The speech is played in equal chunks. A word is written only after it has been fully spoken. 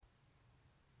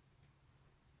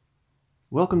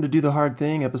Welcome to Do the Hard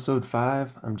Thing, Episode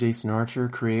 5. I'm Jason Archer,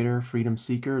 creator, freedom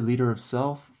seeker, leader of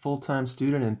self, full-time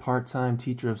student, and part-time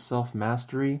teacher of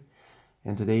self-mastery.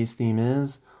 And today's theme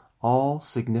is All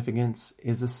Significance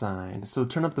is Assigned. So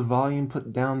turn up the volume,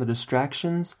 put down the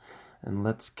distractions, and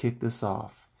let's kick this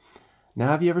off. Now,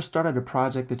 have you ever started a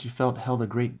project that you felt held a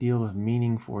great deal of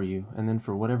meaning for you, and then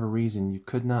for whatever reason you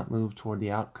could not move toward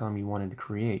the outcome you wanted to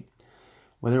create?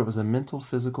 Whether it was a mental,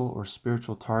 physical, or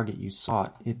spiritual target you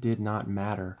sought, it did not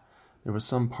matter. There was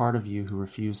some part of you who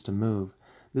refused to move.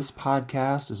 This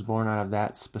podcast is born out of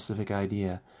that specific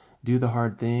idea. Do the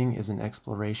Hard Thing is an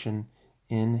exploration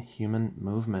in human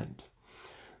movement.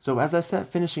 So as I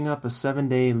sat finishing up a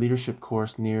 7-day leadership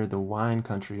course near the wine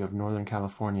country of Northern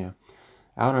California,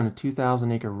 out on a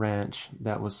 2,000-acre ranch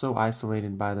that was so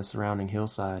isolated by the surrounding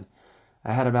hillside,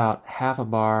 I had about half a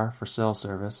bar for cell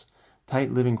service,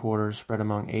 tight living quarters spread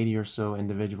among 80 or so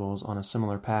individuals on a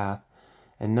similar path,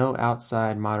 and no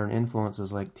outside modern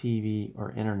influences like TV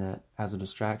or internet as a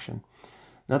distraction.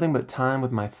 Nothing but time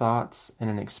with my thoughts and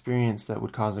an experience that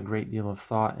would cause a great deal of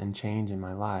thought and change in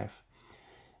my life.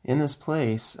 In this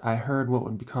place, I heard what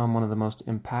would become one of the most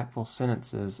impactful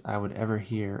sentences I would ever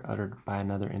hear uttered by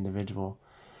another individual.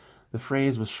 The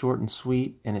phrase was short and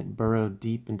sweet, and it burrowed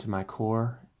deep into my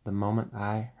core the moment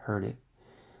I heard it.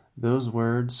 Those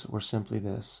words were simply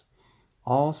this: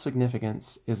 all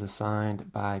significance is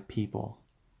assigned by people.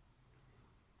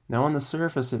 Now, on the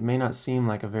surface, it may not seem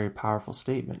like a very powerful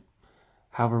statement.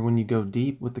 However, when you go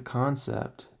deep with the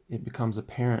concept, it becomes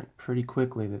apparent pretty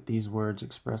quickly that these words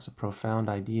express a profound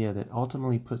idea that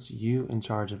ultimately puts you in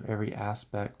charge of every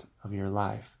aspect of your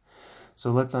life.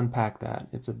 So let's unpack that.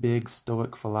 It's a big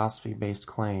Stoic philosophy-based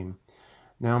claim.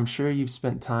 Now, I'm sure you've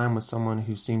spent time with someone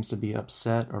who seems to be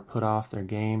upset or put off their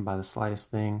game by the slightest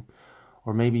thing,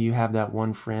 or maybe you have that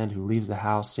one friend who leaves the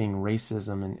house seeing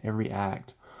racism in every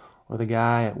act, or the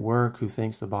guy at work who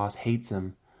thinks the boss hates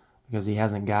him because he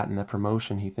hasn't gotten the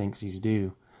promotion he thinks he's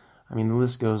due. I mean, the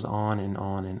list goes on and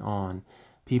on and on.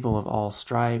 People of all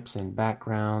stripes and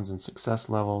backgrounds and success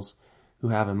levels who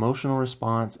have emotional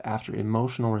response after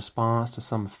emotional response to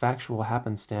some factual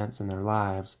happenstance in their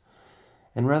lives.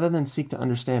 And rather than seek to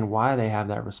understand why they have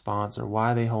that response or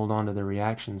why they hold on to their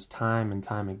reactions time and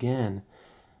time again,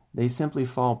 they simply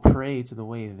fall prey to the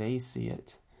way they see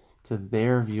it, to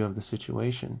their view of the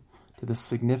situation, to the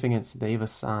significance they've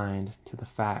assigned to the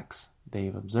facts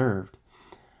they've observed.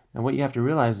 And what you have to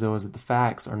realize, though, is that the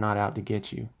facts are not out to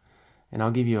get you. And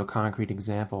I'll give you a concrete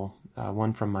example,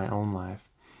 one from my own life.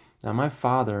 Now, my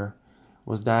father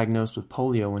was diagnosed with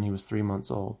polio when he was 3 months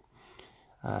old.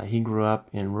 He grew up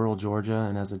in rural Georgia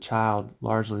and as a child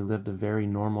largely lived a very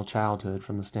normal childhood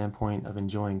from the standpoint of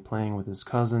enjoying playing with his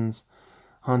cousins,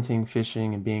 hunting,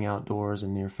 fishing, and being outdoors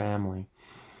and near family.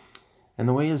 And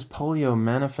the way his polio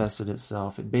manifested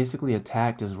itself, it basically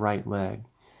attacked his right leg.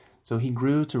 So he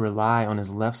grew to rely on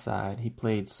his left side. He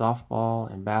played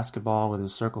softball and basketball with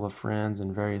his circle of friends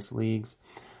in various leagues.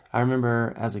 I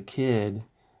remember as a kid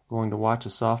going to watch a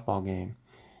softball game.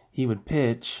 He would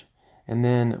pitch, and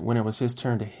then when it was his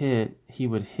turn to hit, he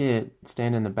would hit,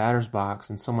 stand in the batter's box,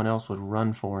 and someone else would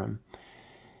run for him.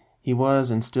 He was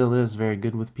and still is very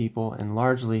good with people, and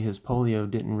largely his polio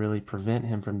didn't really prevent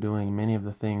him from doing many of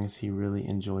the things he really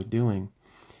enjoyed doing.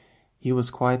 He was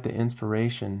quite the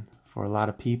inspiration for a lot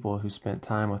of people who spent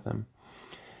time with him.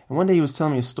 And one day he was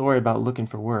telling me a story about looking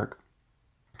for work.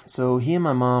 So he and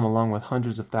my mom, along with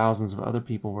hundreds of thousands of other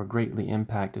people, were greatly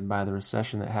impacted by the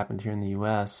recession that happened here in the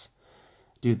U.S.,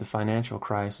 due to the financial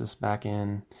crisis back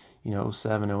in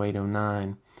 07, 08,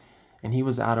 09. And he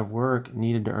was out of work,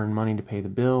 needed to earn money to pay the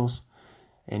bills,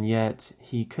 and yet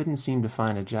he couldn't seem to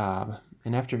find a job.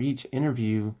 And after each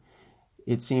interview,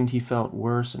 it seemed he felt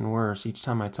worse and worse. Each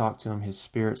time I talked to him, his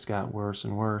spirits got worse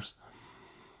and worse.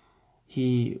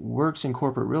 He works in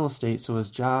corporate real estate, so his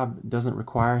job doesn't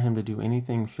require him to do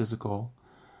anything physical.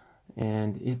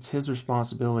 And it's his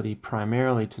responsibility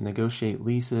primarily to negotiate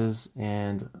leases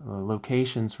and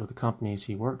locations for the companies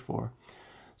he worked for.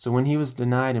 So when he was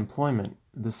denied employment,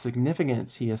 the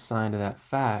significance he assigned to that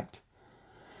fact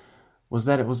was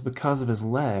that it was because of his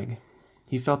leg.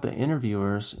 He felt the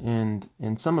interviewers, and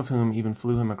some of whom even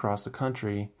flew him across the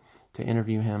country to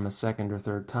interview him a second or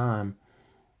third time,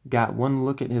 got one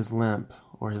look at his limp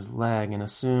or his leg and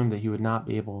assumed that he would not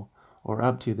be able or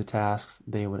up to the tasks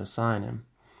they would assign him.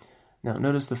 Now,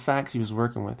 notice the facts he was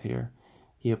working with here.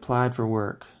 He applied for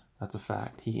work. That's a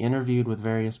fact. He interviewed with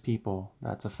various people.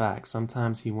 That's a fact.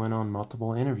 Sometimes he went on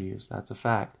multiple interviews. That's a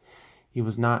fact. He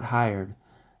was not hired.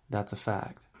 That's a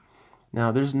fact.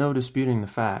 Now, there's no disputing the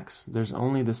facts. There's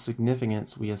only the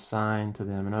significance we assign to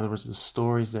them. In other words, the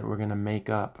stories that we're going to make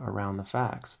up around the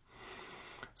facts.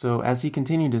 So as he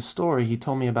continued his story, he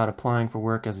told me about applying for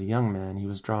work as a young man. He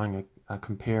was drawing a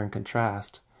compare and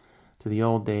contrast to the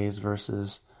old days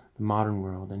versus the modern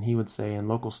world. And he would say in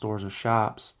local stores or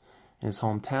shops in his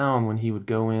hometown, when he would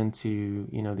go into,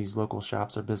 these local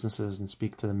shops or businesses and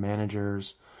speak to the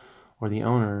managers or the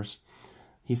owners,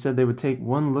 he said they would take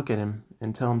one look at him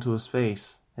and tell him to his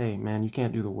face, hey, man, you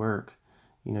can't do the work.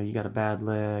 You got a bad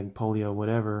leg, polio,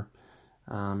 whatever.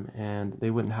 And they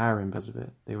wouldn't hire him because of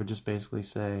it. They would just basically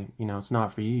say, it's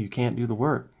not for you. You can't do the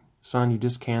work. Son, you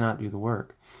just cannot do the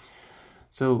work.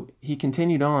 So he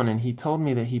continued on, and he told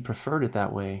me that he preferred it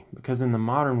that way because in the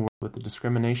modern world, with the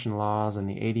discrimination laws and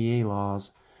the ADA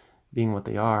laws being what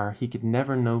they are, he could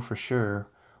never know for sure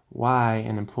why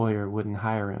an employer wouldn't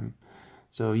hire him.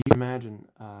 So you can imagine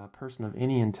a person of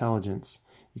any intelligence,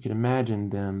 you could imagine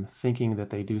them thinking that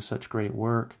they do such great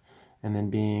work and then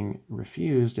being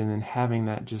refused, and then having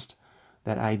that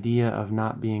idea of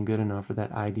not being good enough, or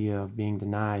that idea of being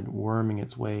denied, worming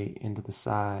its way into the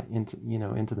side, into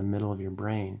the middle of your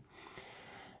brain.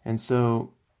 And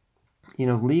so,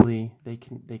 legally, they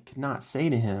could not say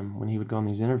to him when he would go on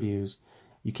these interviews,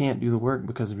 you can't do the work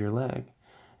because of your leg.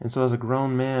 And so as a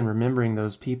grown man, remembering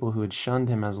those people who had shunned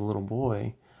him as a little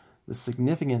boy, the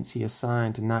significance he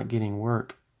assigned to not getting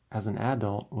work as an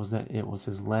adult was that it was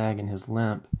his leg and his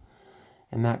limp,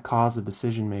 and that caused the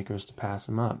decision makers to pass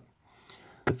him up.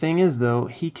 The thing is, though,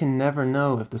 he can never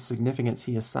know if the significance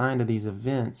he assigned to these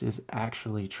events is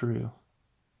actually true.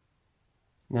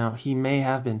 Now, he may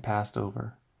have been passed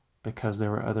over because there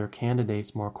were other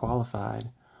candidates more qualified,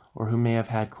 or who may have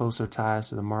had closer ties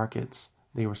to the markets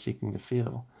they were seeking to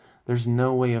fill. There's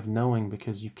no way of knowing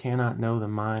because you cannot know the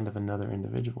mind of another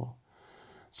individual.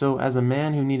 So as a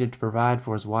man who needed to provide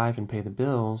for his wife and pay the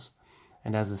bills,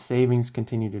 and as the savings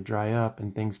continued to dry up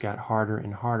and things got harder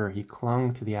and harder, he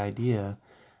clung to the idea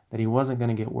that he wasn't going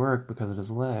to get work because of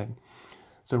his leg.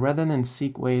 So rather than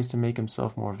seek ways to make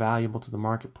himself more valuable to the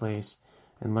marketplace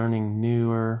and learning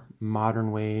newer,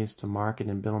 modern ways to market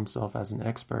and bill himself as an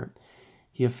expert,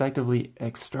 he effectively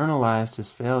externalized his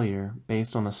failure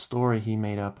based on a story he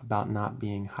made up about not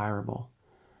being hireable.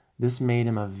 This made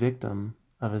him a victim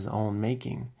of his own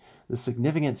making. The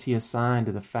significance he assigned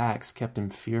to the facts kept him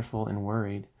fearful and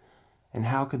worried. And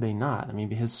how could they not? I mean,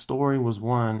 his story was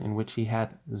one in which he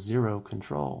had zero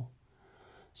control.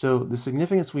 So the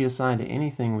significance we assign to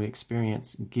anything we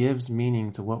experience gives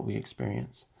meaning to what we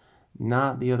experience,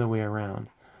 not the other way around.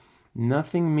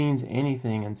 Nothing means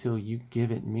anything until you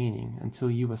give it meaning, until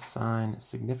you assign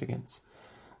significance.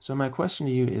 So my question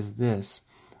to you is this: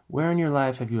 where in your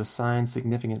life have you assigned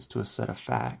significance to a set of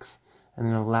facts, and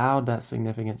then allowed that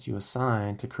significance you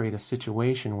assign to create a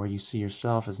situation where you see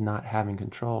yourself as not having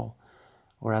control,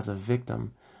 or as a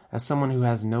victim, as someone who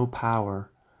has no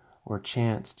power or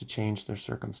chance to change their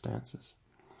circumstances?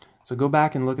 So go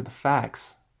back and look at the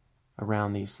facts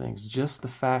around these things, just the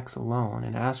facts alone,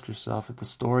 and ask yourself if the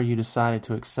story you decided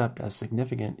to accept as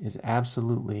significant is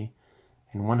absolutely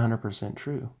and 100%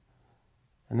 true.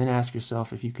 And then ask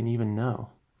yourself if you can even know.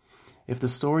 If the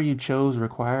story you chose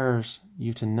requires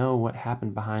you to know what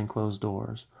happened behind closed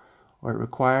doors, or it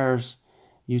requires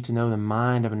you to know the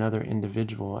mind of another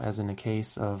individual, as in a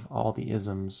case of all the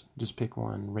isms, just pick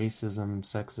one, racism,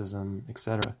 sexism,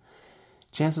 etc.,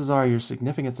 chances are your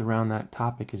significance around that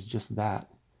topic is just that,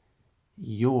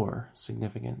 your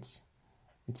significance.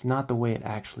 It's not the way it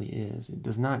actually is. It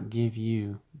does not give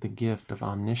you the gift of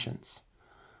omniscience.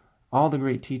 All the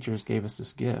great teachers gave us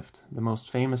this gift. The most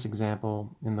famous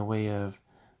example in the way of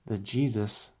the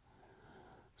Jesus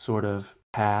sort of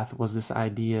path was this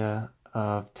idea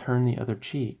of turn the other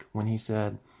cheek, when he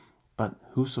said, but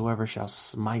whosoever shall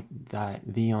smite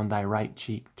thee on thy right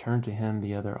cheek, turn to him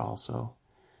the other also.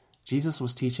 Jesus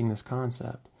was teaching this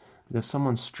concept, that if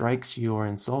someone strikes you or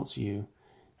insults you,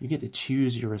 you get to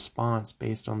choose your response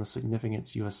based on the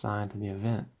significance you assign to the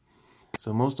event.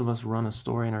 So most of us run a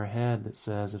story in our head that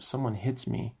says, if someone hits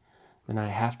me, then I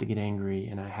have to get angry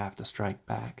and I have to strike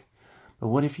back. But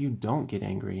what if you don't get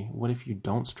angry? What if you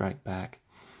don't strike back?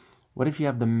 What if you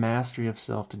have the mastery of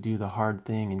self to do the hard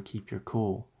thing and keep your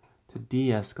cool, to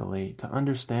de-escalate, to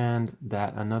understand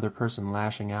that another person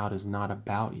lashing out is not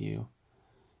about you,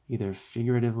 either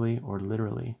figuratively or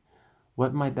literally?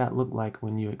 What might that look like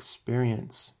when you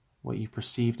experience what you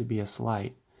perceive to be a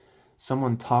slight?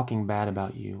 Someone talking bad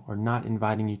about you or not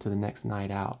inviting you to the next night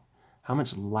out. How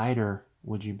much lighter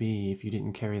would you be if you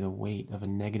didn't carry the weight of a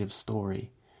negative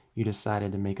story you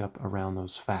decided to make up around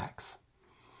those facts?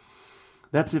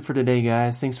 That's it for today,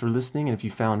 guys. Thanks for listening. And if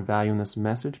you found value in this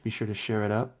message, be sure to share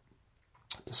it up.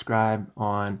 Subscribe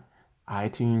on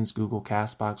iTunes, Google,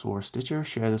 CastBox, or Stitcher.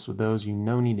 Share this with those you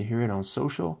know need to hear it on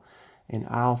social. and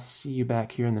I'll see you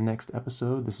back here in the next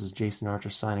episode. This is Jason Archer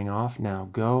signing off. Now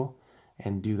go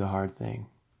and do the hard thing.